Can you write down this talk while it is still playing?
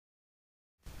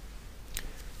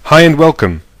Hi and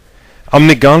welcome. I'm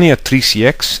Nick Gani at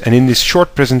 3CX, and in this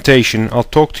short presentation I'll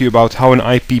talk to you about how an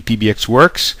IP PBX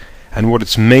works and what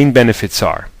its main benefits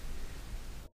are.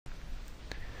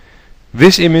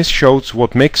 This image shows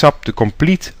what makes up the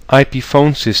complete IP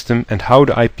phone system and how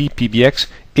the IP PBX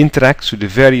interacts with the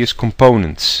various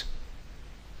components.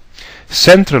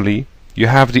 Centrally, you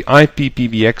have the IP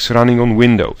PBX running on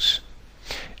Windows.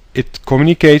 It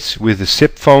communicates with the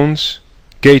SIP phones,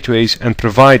 gateways and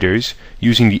providers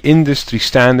using the industry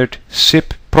standard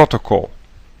SIP protocol.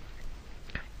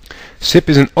 SIP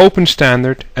is an open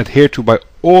standard adhered to by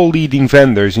all leading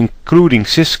vendors including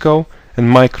Cisco and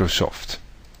Microsoft.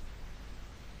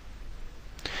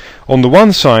 On the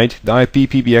one side, the IP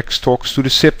PBX talks to the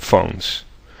SIP phones,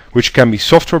 which can be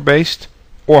software-based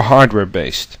or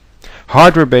hardware-based.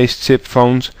 Hardware-based SIP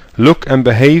phones look and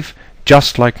behave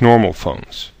just like normal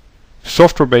phones.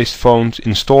 Software-based phones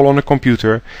install on a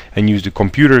computer and use the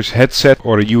computer's headset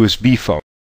or a USB phone.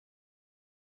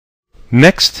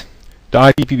 Next, the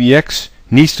IP PBX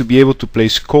needs to be able to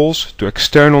place calls to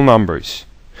external numbers.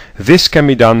 This can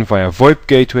be done via VoIP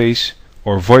gateways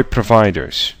or VoIP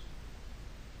providers.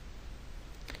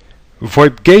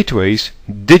 VoIP gateways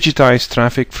digitize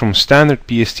traffic from standard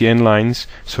PSTN lines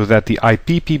so that the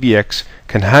IP PBX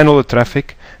can handle the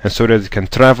traffic and so that it can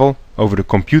travel over the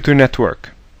computer network.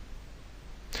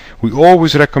 We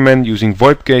always recommend using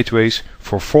VoIP gateways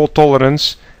for fault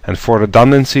tolerance and for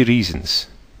redundancy reasons.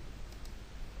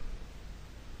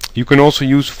 You can also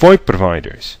use VoIP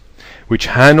providers, which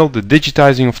handle the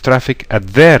digitizing of traffic at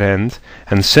their end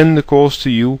and send the calls to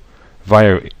you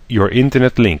via your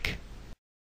internet link.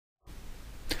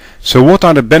 So what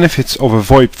are the benefits of a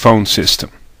VoIP phone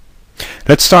system?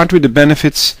 Let's start with the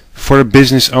benefits for a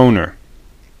business owner.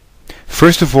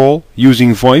 First of all,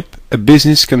 using VoIP, a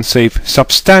business can save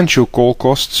substantial call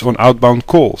costs on outbound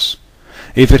calls.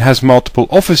 If it has multiple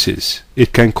offices,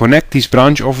 it can connect these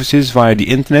branch offices via the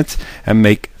internet and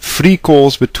make free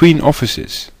calls between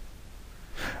offices.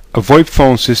 A VoIP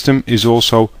phone system is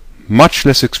also much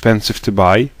less expensive to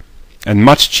buy and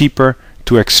much cheaper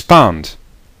to expand.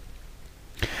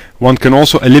 One can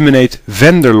also eliminate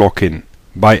vendor lock-in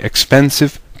by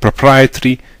expensive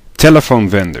proprietary telephone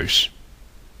vendors.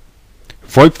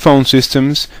 VoIP phone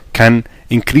systems can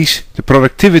increase the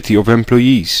productivity of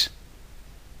employees.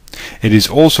 It is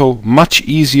also much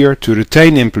easier to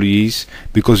retain employees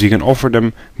because you can offer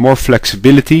them more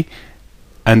flexibility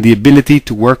and the ability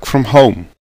to work from home.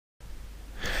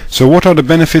 So what are the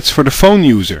benefits for the phone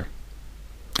user?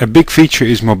 A big feature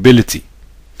is mobility.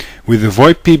 With the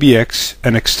VoIP PBX,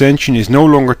 an extension is no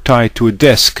longer tied to a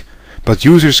desk, but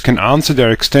users can answer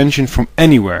their extension from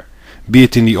anywhere, be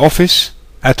it in the office,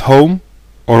 at home,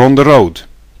 or on the road.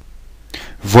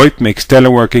 VoIP makes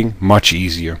teleworking much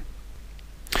easier.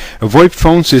 A VoIP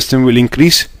phone system will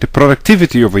increase the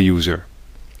productivity of a user.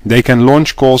 They can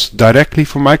launch calls directly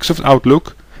from Microsoft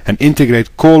Outlook and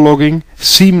integrate call logging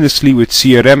seamlessly with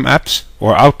CRM apps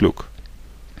or Outlook.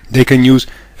 They can use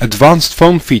advanced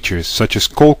phone features such as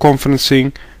call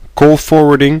conferencing, call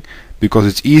forwarding, because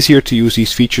it's easier to use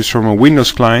these features from a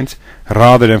Windows client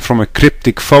rather than from a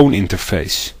cryptic phone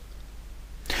interface.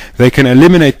 They can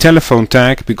eliminate telephone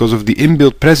tag because of the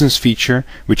inbuilt presence feature,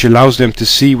 which allows them to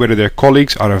see whether their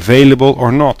colleagues are available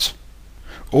or not.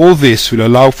 All this will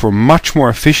allow for much more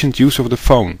efficient use of the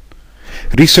phone.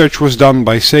 Research was done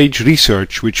by Sage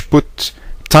Research, which put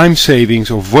time savings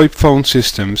of VoIP phone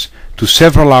systems to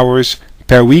several hours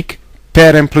per week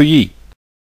per employee.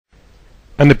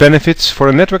 And the benefits for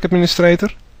a network administrator?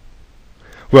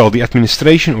 Well, the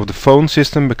administration of the phone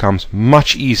system becomes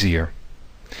much easier.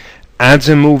 Adds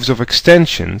and moves of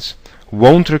extensions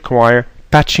won't require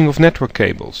patching of network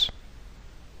cables,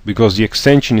 because the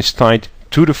extension is tied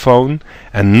to the phone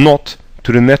and not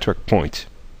to the network point.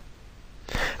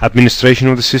 Administration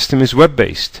of the system is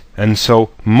web-based and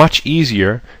so much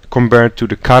easier compared to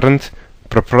the current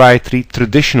proprietary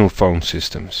traditional phone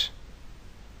systems.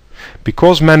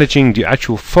 Because managing the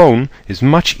actual phone is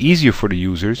much easier for the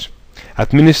users,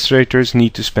 administrators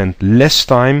need to spend less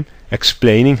time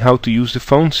explaining how to use the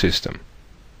phone system.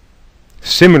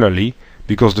 Similarly,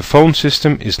 because the phone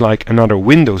system is like another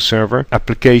Windows Server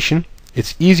application,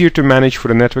 it's easier to manage for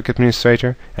the network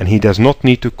administrator and he does not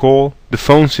need to call the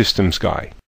phone systems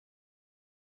guy.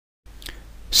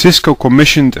 Cisco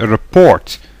commissioned a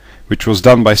report, which was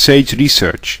done by Sage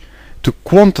Research, to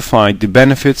quantify the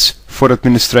benefits for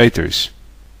administrators.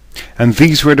 And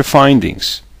these were the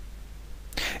findings.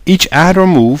 Each add or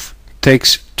move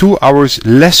takes 2 hours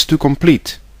less to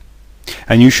complete.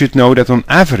 And you should know that on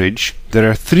average there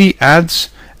are 3 adds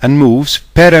and moves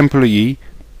per employee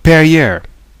per year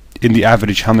in the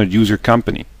average 100 user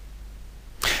company.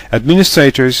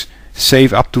 Administrators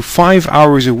save up to 5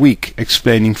 hours a week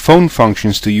explaining phone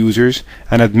functions to users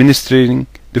and administrating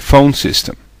the phone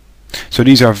system. So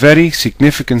these are very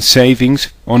significant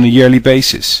savings on a yearly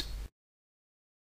basis.